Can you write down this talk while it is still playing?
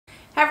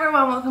Hey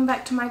everyone, welcome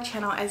back to my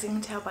channel. As you can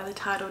tell by the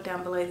title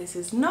down below, this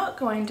is not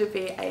going to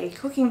be a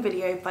cooking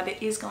video, but it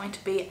is going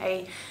to be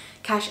a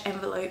cash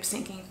envelope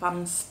sinking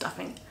fund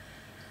stuffing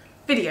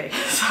video.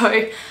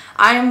 So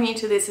I am new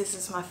to this. This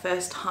is my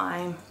first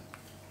time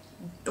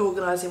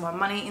organising my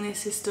money in this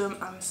system.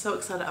 I'm so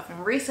excited. I've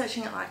been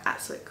researching it like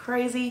absolute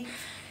crazy,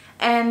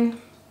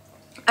 and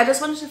I just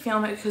wanted to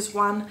film it because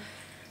one,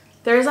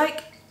 there is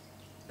like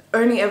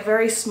only a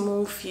very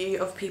small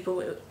few of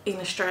people in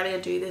Australia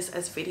do this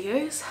as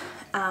videos,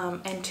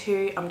 and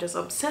two, I'm just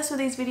obsessed with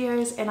these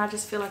videos, and I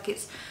just feel like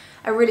it's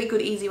a really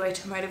good easy way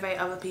to motivate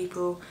other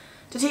people,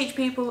 to teach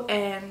people,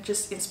 and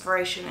just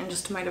inspiration, and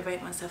just to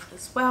motivate myself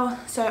as well.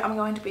 So I'm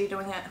going to be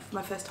doing it for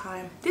my first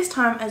time this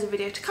time as a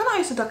video to kind of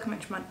also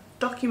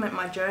document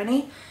my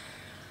journey.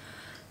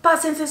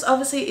 But since this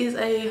obviously is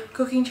a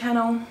cooking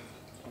channel,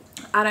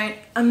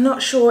 I'm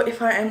not sure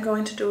if I am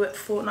going to do it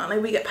fortnightly.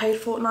 We get paid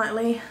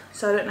fortnightly,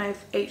 so I don't know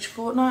if each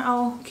fortnight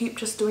I'll keep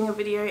just doing a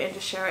video and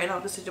just share it and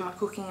obviously do my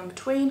cooking in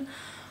between,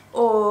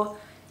 or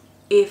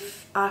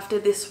if after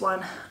this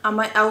one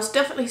I'll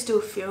definitely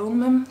still film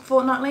them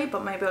fortnightly,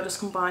 but maybe I'll just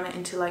combine it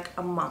into like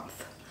a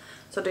month.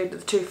 So I'll do the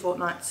 2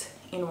 fortnights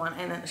in one,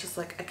 and then it's just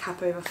like a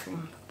cap over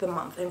from the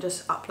month and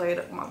just upload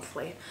it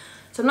monthly.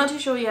 So I'm not too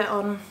sure yet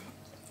on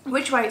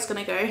which way it's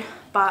going to go,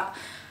 but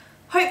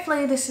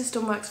hopefully this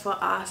system works for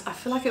us. I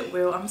feel like it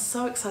will. I'm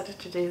so excited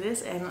to do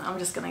this, and I'm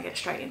just going to get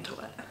straight into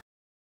it.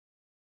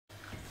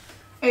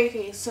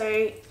 Okay,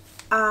 so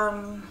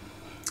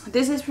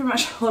this is pretty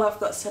much all I've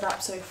got set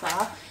up so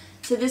far.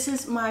 So this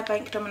is my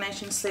bank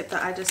domination slip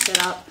that I just set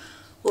up.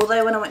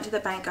 Although when I went to the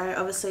bank, I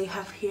obviously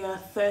have here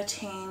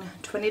 13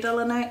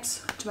 $20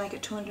 notes to make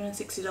it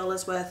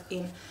 $260 worth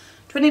in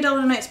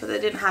 $20 notes, but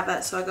they didn't have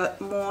it, so I got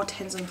more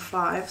 10s and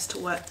 5s to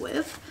work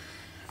with.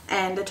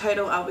 And the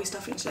total I'll be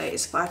stuffing today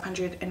is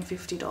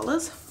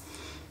 $550.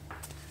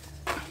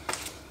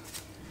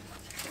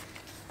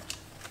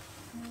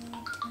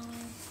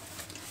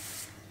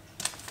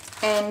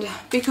 And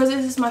because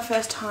this is my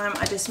first time,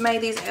 I just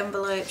made these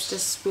envelopes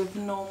just with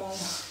normal,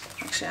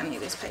 actually I need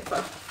this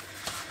paper.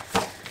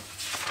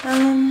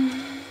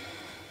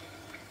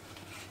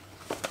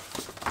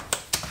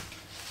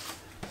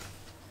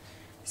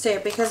 So yeah,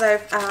 because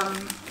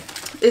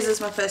this is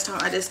my first time,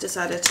 I just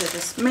decided to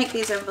just make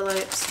these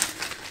envelopes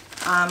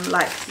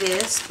like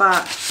this,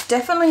 but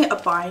definitely a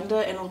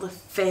binder and all the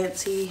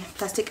fancy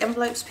plastic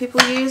envelopes people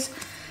use,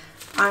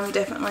 I'm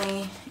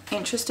definitely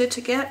interested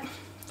to get.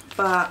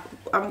 But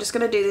I'm just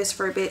going to do this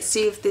for a bit,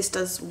 see if this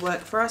does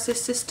work for us,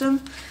 this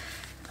system,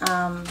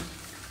 and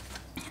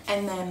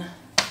then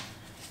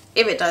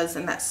if it does,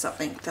 then that's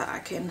something that I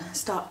can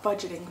start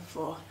budgeting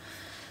for.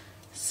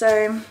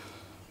 So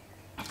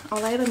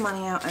I'll lay the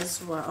money out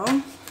as well.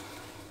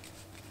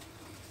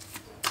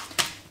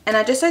 And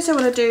I just also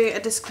want to do a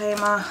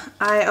disclaimer.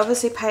 I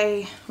obviously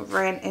pay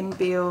rent and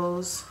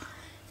bills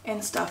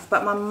and stuff,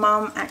 but my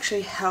mum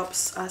actually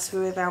helps us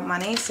with our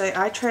money, so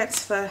I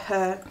transfer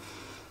her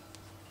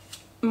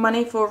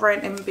money for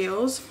rent and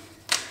bills,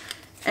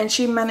 and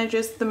she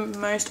manages the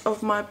most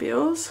of my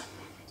bills.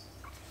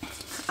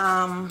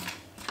 So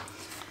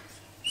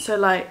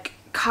like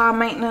car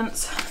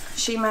maintenance,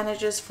 she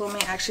manages for me.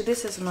 Actually,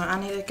 this isn't right, I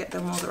need to get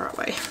them all the right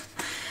way.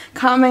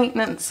 Car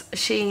maintenance,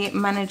 she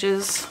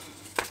manages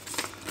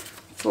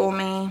for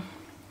me,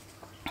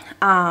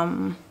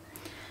 because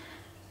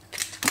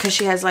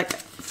she has like,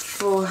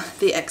 for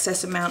the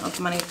excess amount of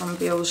money from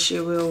bills, she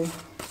will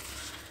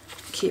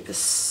keep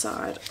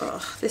aside.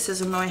 Oh, this is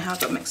annoying how I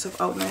got mixed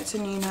of old notes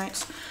and new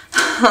notes.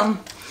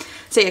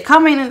 So yeah, car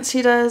maintenance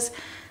she does.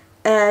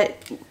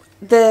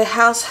 The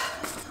house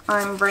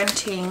I'm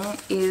renting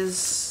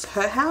is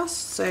her house,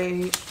 so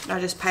I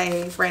just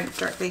pay rent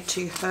directly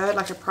to her,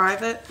 like a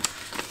private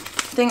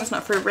thing. It's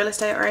not for real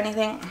estate or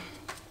anything.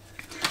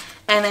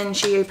 And then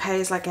she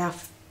pays like our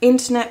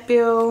internet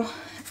bill,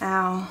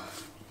 our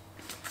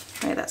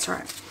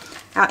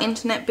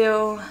internet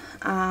bill,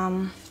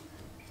 our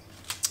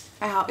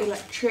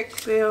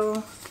electric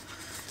bill.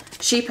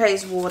 She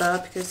pays water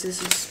because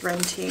this is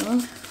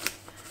renting,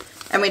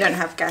 and we don't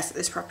have gas at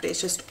this property, it's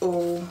just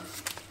all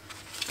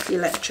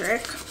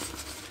electric.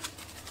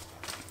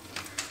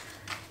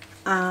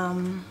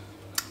 I'm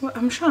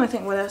trying to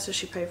think, what else does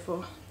she pay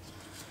for?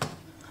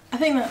 I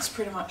think that's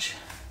pretty much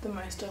the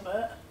most of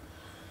it.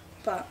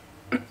 But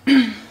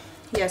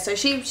yeah, so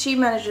she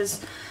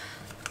manages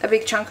a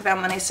big chunk of our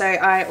money, so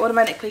I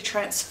automatically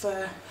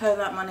transfer her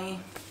that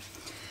money,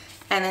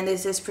 and then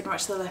there's pretty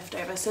much the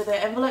leftover. So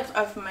the envelope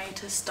I've made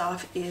to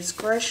stuff is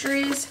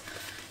groceries,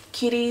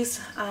 kitties.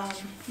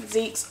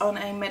 Zeke's on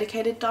a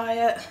medicated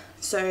diet,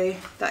 so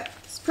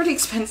that's pretty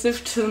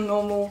expensive to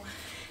normal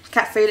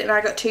cat food, and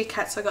I got 2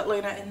 cats, so I got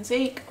Luna and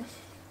Zeke.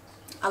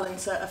 I'll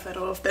insert a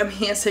photo of them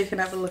here so you can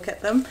have a look at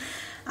them.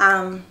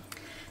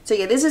 So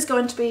yeah, this is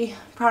going to be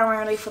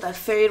primarily for the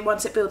food.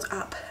 Once it builds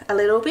up a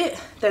little bit,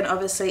 then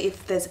obviously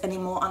if there's any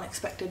more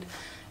unexpected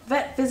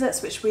vet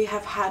visits, which we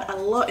have had a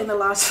lot in the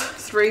last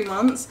 3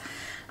 months,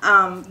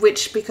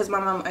 which, because my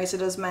mum also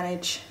does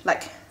manage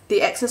like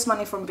the excess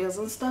money from bills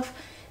and stuff,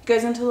 It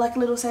goes into like a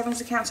little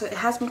savings account, so it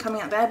has been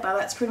coming out there, but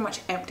that's pretty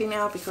much empty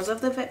now because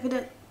of the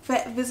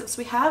vet visits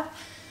we have.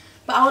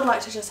 But I would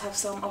like to just have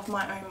some of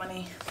my own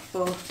money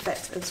for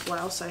vets as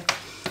well, so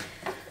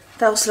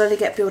they'll slowly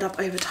get built up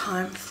over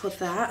time for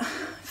that.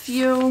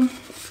 Fuel,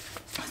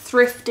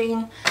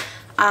 thrifting.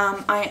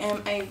 I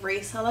am a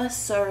reseller,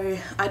 so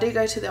I do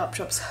go to the op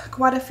shops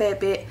quite a fair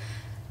bit.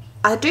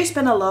 I do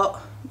spend a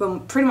lot, well,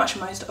 pretty much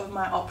most of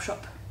my op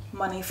shop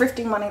money,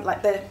 thrifting money,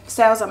 like the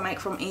sales I make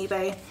from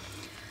eBay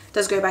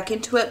does go back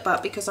into it,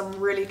 but because I'm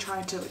really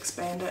trying to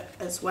expand it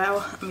as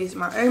well, I'm using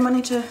my own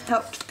money to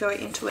help to go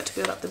into it to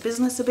build up the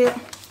business a bit.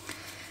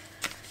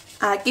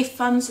 Gift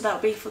funds, so that'll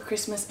be for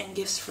Christmas and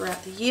gifts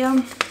throughout the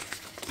year,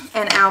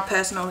 and our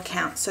personal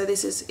account. So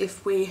this is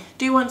if we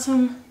do want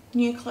some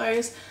new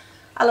clothes.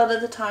 A lot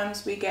of the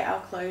times we get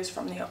our clothes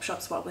from the op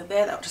shops while we're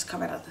there. That'll just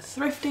come out of the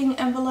thrifting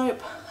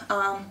envelope.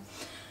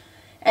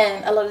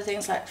 And a lot of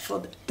things like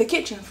for the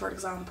kitchen, for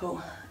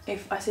example,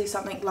 if I see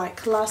something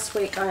like last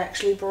week, I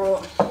actually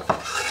brought,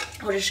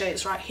 I'll just show you,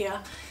 it's right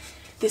here,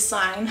 this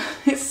sign.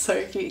 It's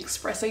so cute,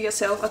 Espresso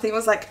Yourself. I think it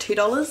was like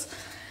 $2.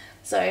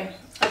 So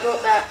I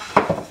brought that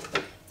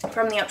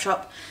from the op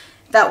shop.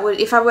 That would,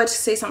 if I were to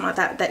see something like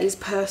that, that is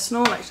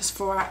personal, like just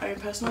for our own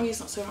personal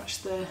use, not so much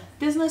the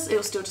business, it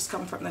will still just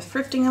come from the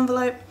thrifting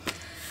envelope.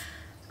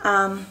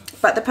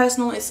 But the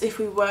personal is if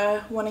we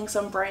were wanting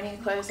some brand new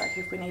clothes, like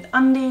if we need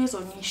undies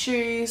or new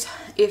shoes,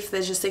 if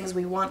there's just things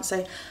we want.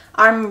 So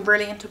I'm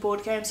really into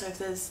board games, so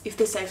if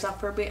this saves up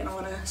for a bit and I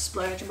want to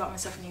splurge and buy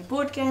myself a new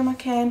board game, I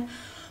can.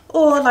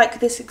 Or like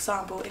this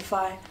example, if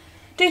I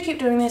do keep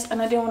doing this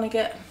and I do want to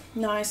get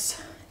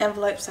nice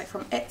envelopes like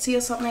from Etsy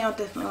or something, I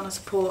definitely want to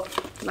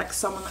support like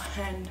someone that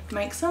hand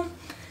makes them.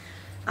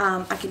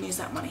 I can use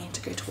that money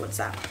to go towards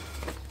that.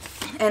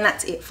 And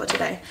that's it for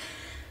today.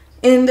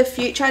 In the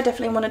future, I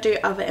definitely want to do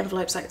other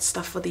envelopes, like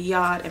stuff for the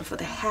yard and for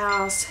the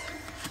house,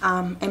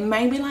 and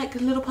maybe like a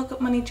little pocket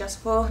money just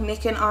for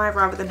Nick and I,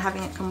 rather than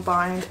having it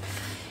combined.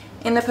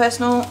 In the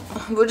personal,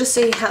 we'll just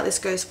see how this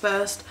goes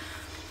first.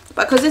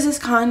 But because this is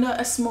kind of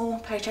a small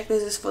paycheck,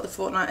 this is for the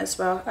fortnight as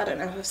well. I don't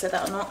know if I've said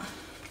that or not.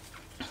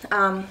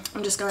 I'm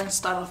just going to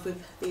start off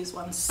with these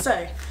ones.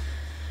 So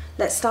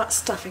let's start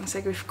stuffing.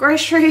 So with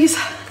groceries,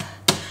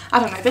 I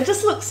don't know, they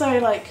just look so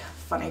like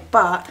funny,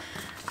 but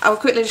I'll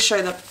quickly just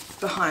show the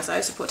behind. So I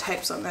also put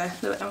tapes on their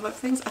little envelope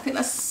things. I think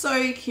that's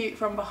so cute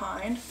from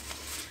behind.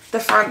 The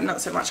front,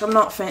 not so much. I'm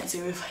not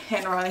fancy with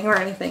handwriting or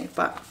anything,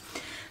 but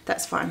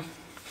that's fine.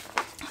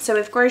 So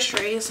with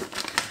groceries,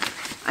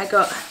 I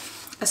got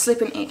a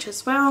slip in each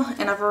as well,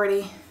 and I've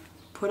already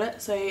put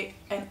it, so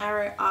an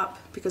arrow up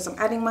because I'm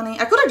adding money.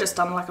 I could have just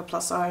done like a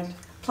plus sign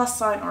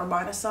or a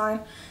minus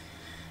sign,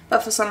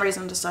 but for some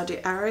reason I decided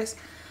to do arrows.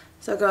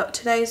 So I got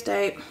today's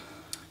date,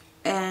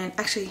 and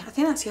actually I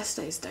think that's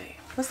yesterday's date.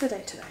 What's the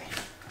date today?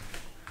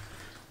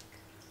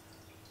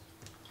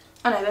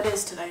 Oh no, that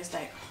is today's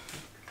date.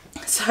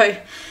 So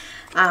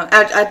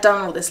I'd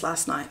done all this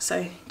last night.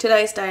 So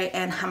today's date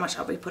and how much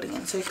I'll be putting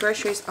in. So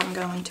groceries, I'm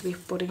going to be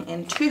putting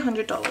in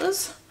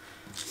 $200.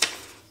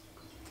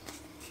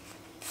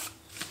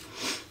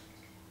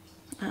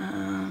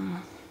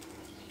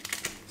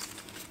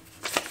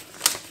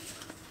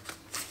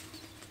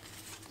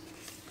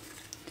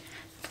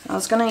 I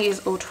was going to use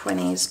all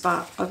 20s,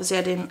 but obviously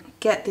I didn't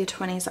get the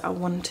 20s that I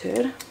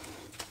wanted.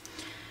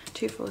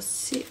 2, 4,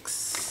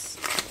 6.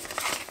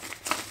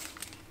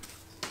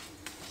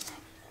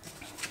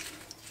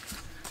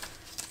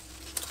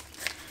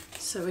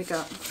 So we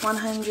got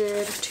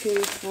 100, 2,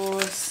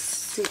 4,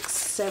 6,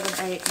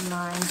 7, 8,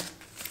 9,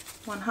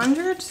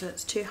 100. So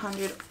it's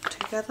 200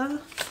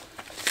 together.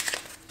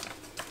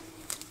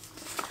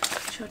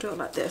 Should I do it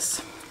like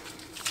this?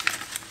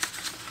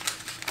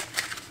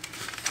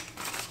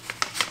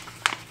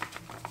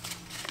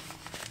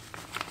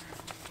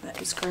 That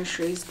is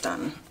groceries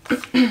done.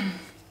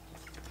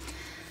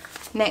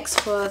 Next,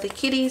 for the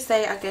kiddies,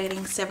 they are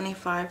getting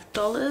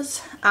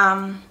 $75.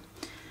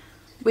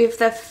 With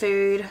the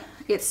food,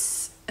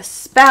 it's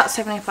about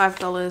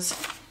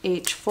 $75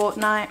 each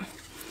fortnight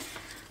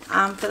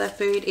for the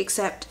food,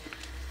 except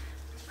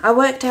I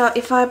worked out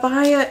if I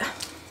buy it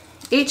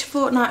each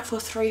fortnight for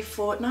 3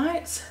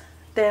 fortnights,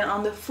 then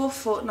on the 4th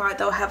fortnight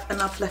they'll have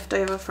enough left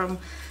over from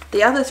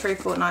the other 3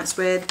 fortnights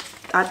where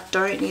I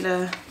don't need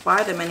to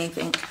buy them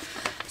anything.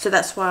 So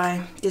that's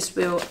why this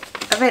will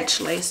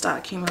eventually start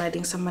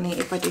accumulating some money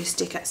if I do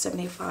stick at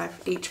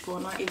 75 each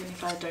fortnight, even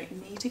if I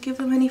don't need to give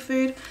them any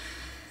food.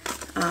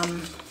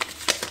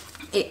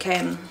 It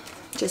can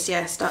just,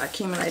 yeah, start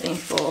accumulating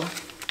for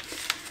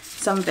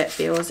some vet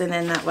bills, and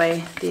then that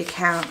way the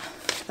account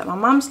that my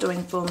mum's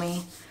doing for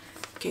me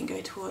can go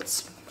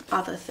towards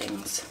other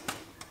things.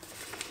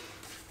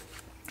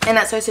 And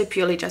that's also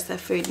purely just their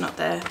food, not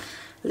their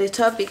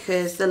litter,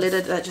 because the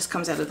litter that just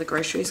comes out of the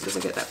groceries, because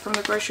I get that from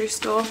the grocery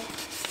store.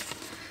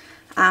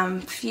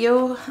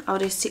 Fuel, I'll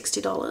do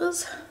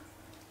 $60.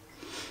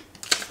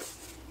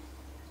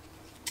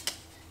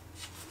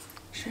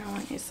 Actually, I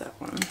won't use that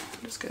one.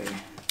 I'll just go.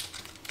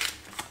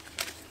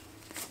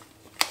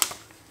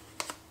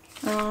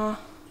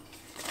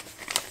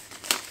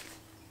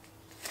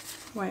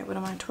 wait, what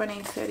am I,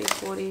 20, 30,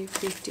 40,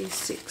 50,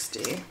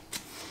 60.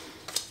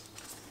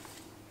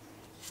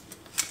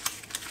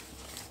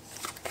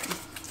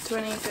 $20,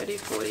 $30,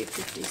 $40,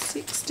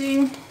 $50,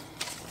 $60.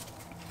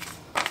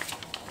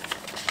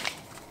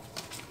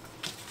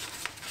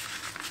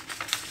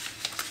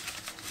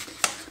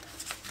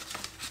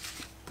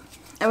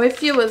 And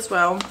with you as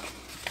well,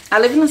 I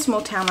live in a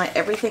small town, like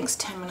everything's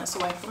 10 minutes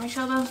away from each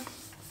other.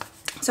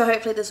 So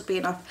hopefully this will be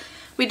enough.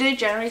 We do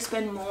generally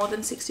spend more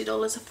than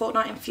 $60 a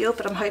fortnight in fuel,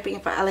 but I'm hoping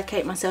if I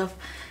allocate myself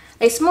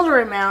a smaller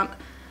amount,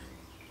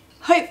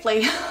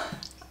 hopefully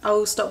I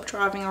will stop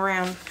driving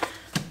around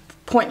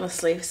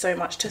pointlessly so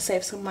much to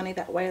save some money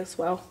that way as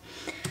well.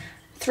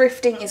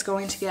 Thrifting is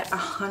going to get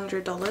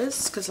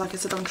 $100 because, like I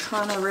said, I'm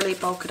trying to really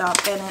bulk it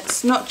up, and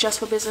it's not just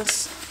for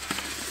business.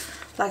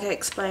 Like I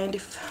explained,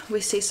 if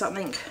we see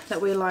something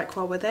that we like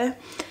while we're there,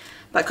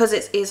 but because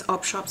it is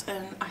op shops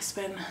and I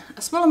spend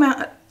a small amount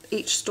at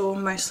each store,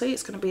 mostly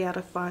it's going to be out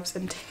of 5s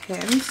and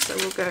 10s, so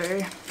we'll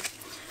go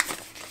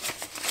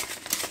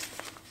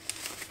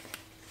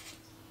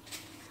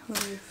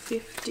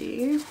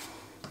 50.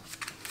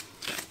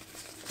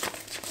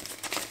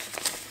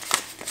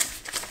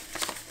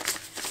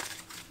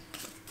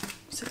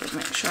 So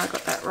make sure I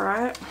got that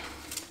right.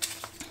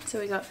 So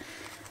we got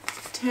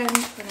 10,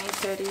 20,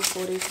 30,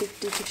 40,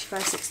 50,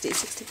 55, 60,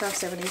 65,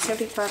 70,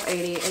 75,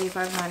 80,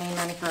 85, 90,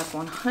 95,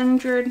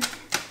 100.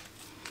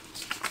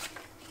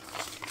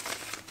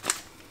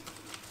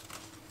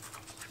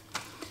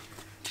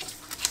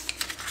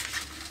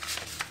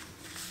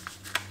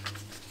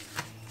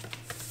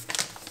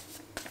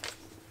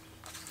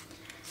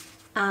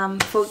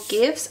 For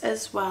gifts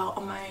as well,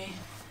 on my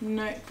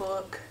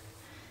notebook,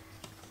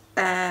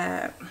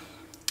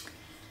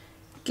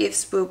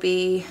 gifts will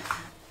be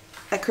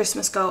a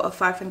Christmas goal of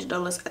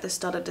 $500 at the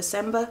start of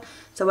December.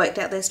 So I worked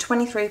out there's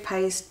 23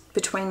 pays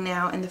between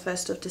now and the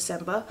 1st of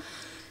December,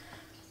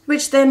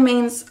 which then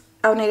means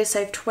I'll need to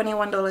save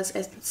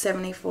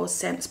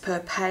 $21.74 per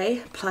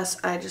pay, plus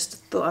I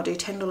just thought I'll do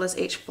 $10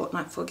 each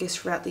fortnight for gifts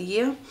throughout the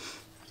year.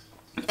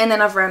 And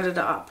then I've rounded it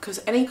up because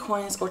any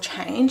coins or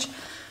change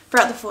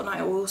throughout the fortnight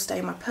it will stay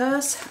in my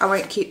purse. I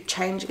won't keep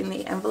change in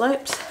the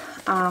envelopes,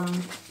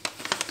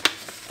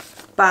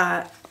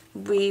 but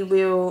we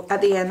will, at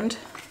the end,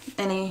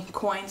 any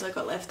coins I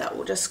got left, that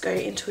will just go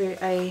into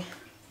a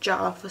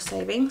jar for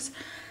savings.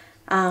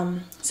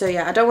 So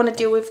yeah, I don't want to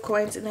deal with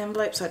coins in the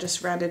envelope, so I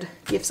just rounded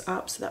gifts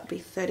up, so that would be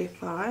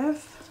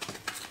 35.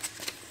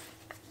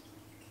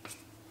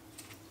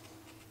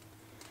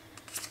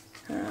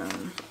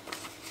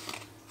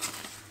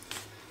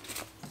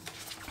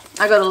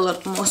 I got a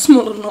lot more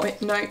smaller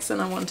notes than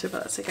I wanted,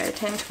 but that's okay.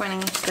 10,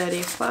 20,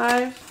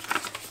 35.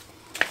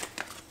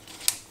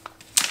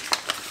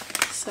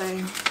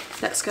 So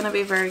that's going to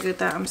be very good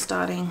that I'm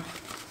starting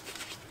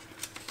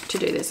to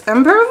do this.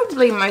 I'm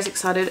probably most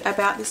excited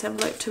about this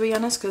envelope, to be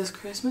honest, because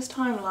Christmas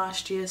time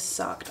last year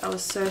sucked. I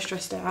was so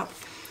stressed out.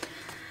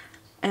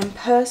 And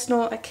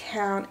personal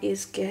account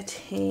is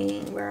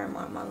getting, where am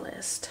I on my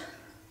list?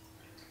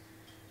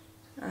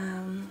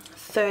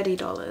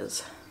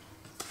 $30.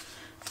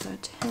 So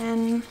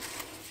 10,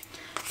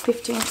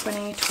 15,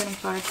 20,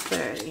 25,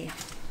 30.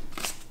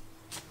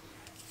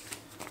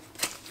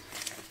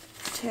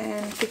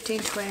 10, 15,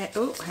 20,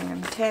 oh, hang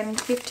on, 10,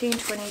 15,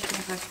 20,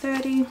 25,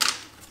 30.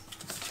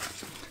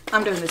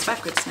 I'm doing this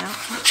backwards now.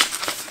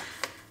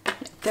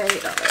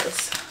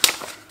 $30.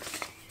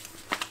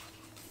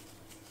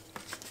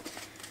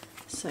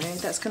 So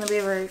that's going to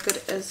be very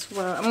good as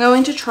well. I'm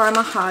going to try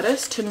my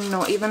hardest to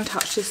not even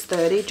touch this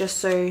 30, just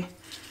so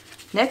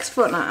next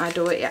fortnight I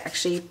do it, it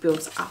actually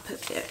builds up a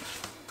bit.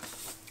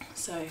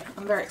 So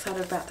I'm very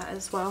excited about that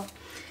as well.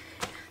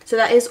 So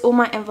that is all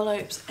my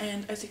envelopes,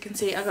 and as you can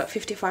see I got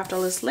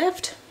 $55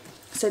 left.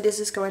 So this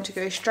is going to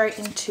go straight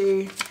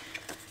into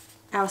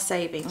our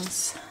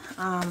savings.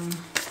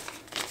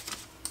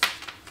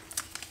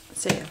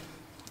 So yeah,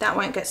 that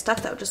won't get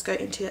stuffed, that will just go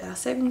into our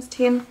savings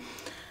tin.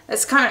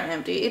 It's currently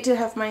empty. It did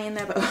have money in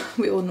there, but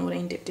we all naughty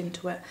and dipped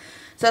into it.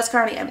 So that's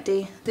currently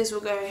empty. This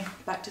will go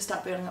back to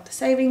start building up the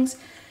savings.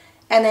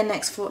 And then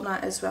next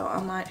fortnight as well, I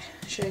might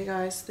show you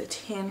guys the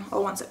tin,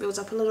 or once it builds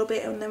up a little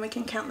bit, and then we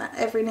can count that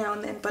every now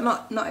and then, but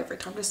not every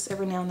time, just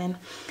every now and then.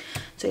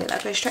 So yeah,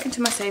 that goes straight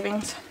into my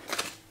savings,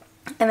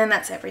 and then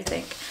that's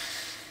everything.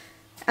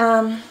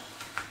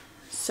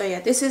 So yeah,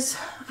 this is,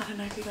 I don't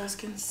know if you guys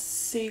can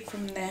see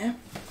from there.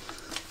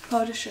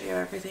 I'll just show you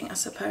everything, I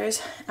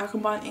suppose. Our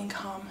combined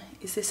income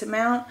is this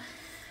amount.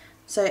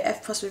 So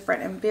F plus with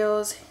rent and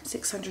bills,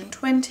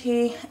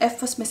 620. F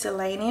plus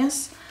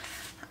miscellaneous,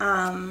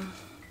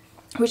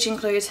 which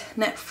includes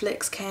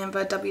Netflix,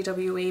 Canva,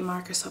 WWE,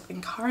 Microsoft,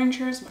 and car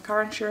insurance. My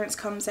car insurance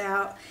comes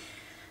out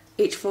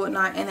each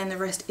fortnight, and then the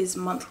rest is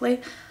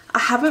monthly. I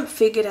haven't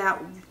figured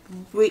out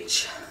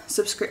which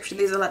subscription,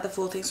 these are like the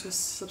 4 things we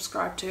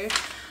subscribe to,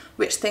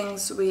 which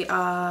things we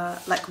are,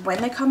 like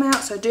when they come out,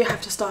 so I do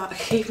have to start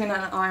keeping an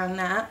eye on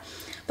that.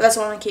 But that's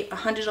why I want to keep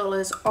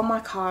 $100 on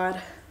my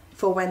card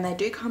for when they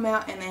do come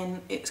out, and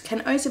then it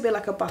can also be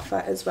like a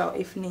buffer as well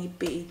if need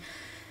be,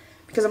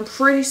 because I'm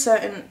pretty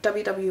certain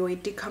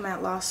WWE did come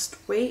out last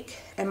week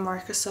and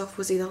Microsoft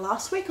was either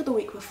last week or the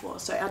week before.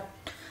 So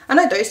I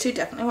know those two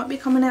definitely won't be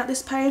coming out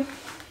this pay.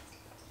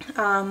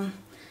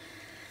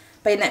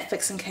 But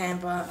Netflix and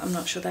Canva, I'm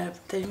not sure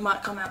they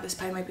might come out this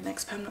pay, maybe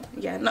next pay.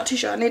 Not too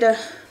sure. I need to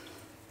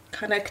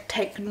kind of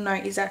take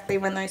note exactly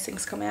when those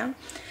things come out.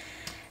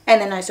 And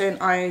then also an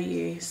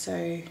IOU, so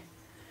I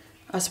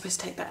was supposed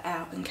to take that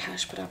out in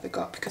cash, but I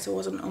forgot because it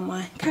wasn't on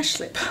my cash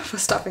slip for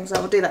stuffing, so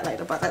I'll do that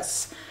later. But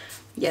that's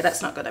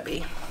not going to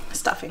be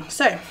stuffing.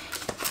 So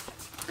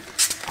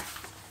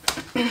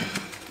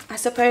I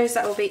suppose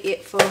that will be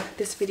it for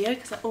this video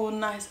because they're all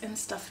nice and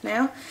stuffed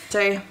now. So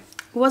it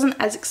wasn't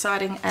as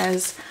exciting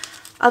as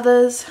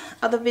other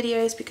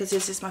videos because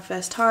this is my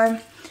first time.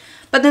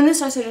 But then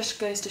this also just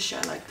goes to show,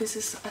 like, this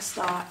is a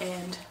start,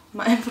 and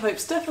my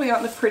envelopes definitely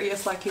aren't the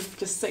prettiest like you've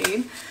just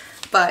seen,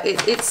 but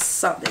it's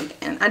something.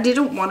 And I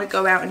didn't want to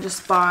go out and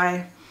just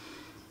buy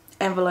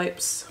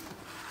envelopes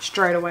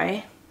straight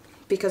away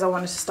because I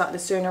wanted to start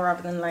this sooner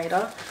rather than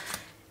later.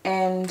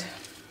 And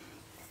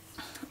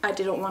I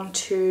didn't want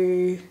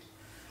to,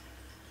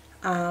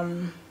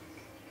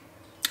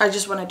 I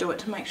just want to do it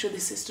to make sure the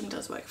system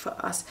does work for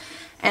us.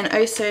 And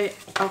also,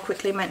 I'll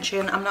quickly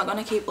mention, I'm not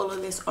going to keep all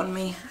of this on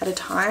me at a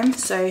time.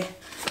 So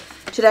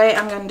today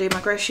I'm going to do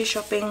my grocery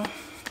shopping.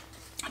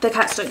 The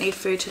cats don't need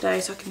food today,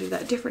 so I can do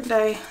that a different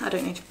day. I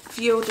don't need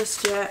fuel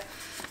just yet.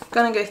 I'm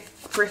going to go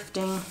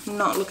thrifting,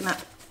 not looking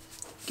at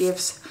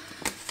gifts.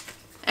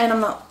 And I'm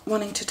not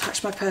wanting to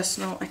touch my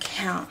personal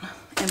account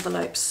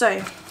envelopes.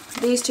 So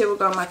these two will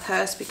go in my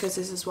purse because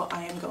this is what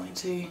I am going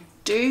to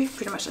do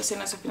pretty much as soon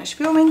as I finish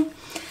filming.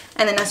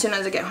 And then as soon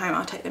as I get home,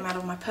 I'll take them out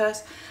of my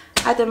purse,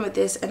 add them with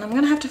this, and I'm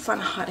going to have to find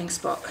a hiding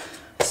spot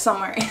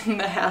somewhere in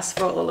the house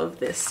for all of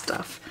this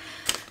stuff.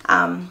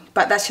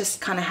 But that's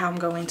just kind of how I'm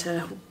going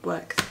to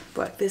work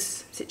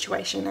this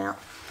situation out.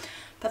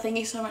 But thank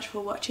you so much for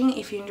watching.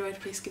 If you enjoyed,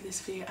 please give this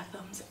video a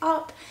thumbs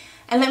up.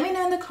 And let me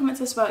know in the comments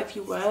as well if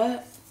you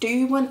do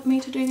you want me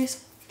to do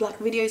this, like,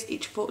 videos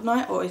each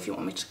fortnight, or if you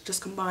want me to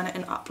just combine it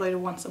and upload it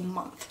once a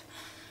month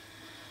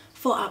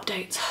for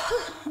updates.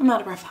 I'm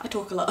out of breath. I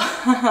talk a lot.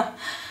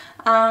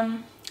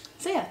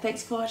 So yeah,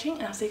 thanks for watching,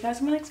 and I'll see you guys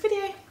in my next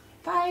video.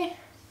 Bye!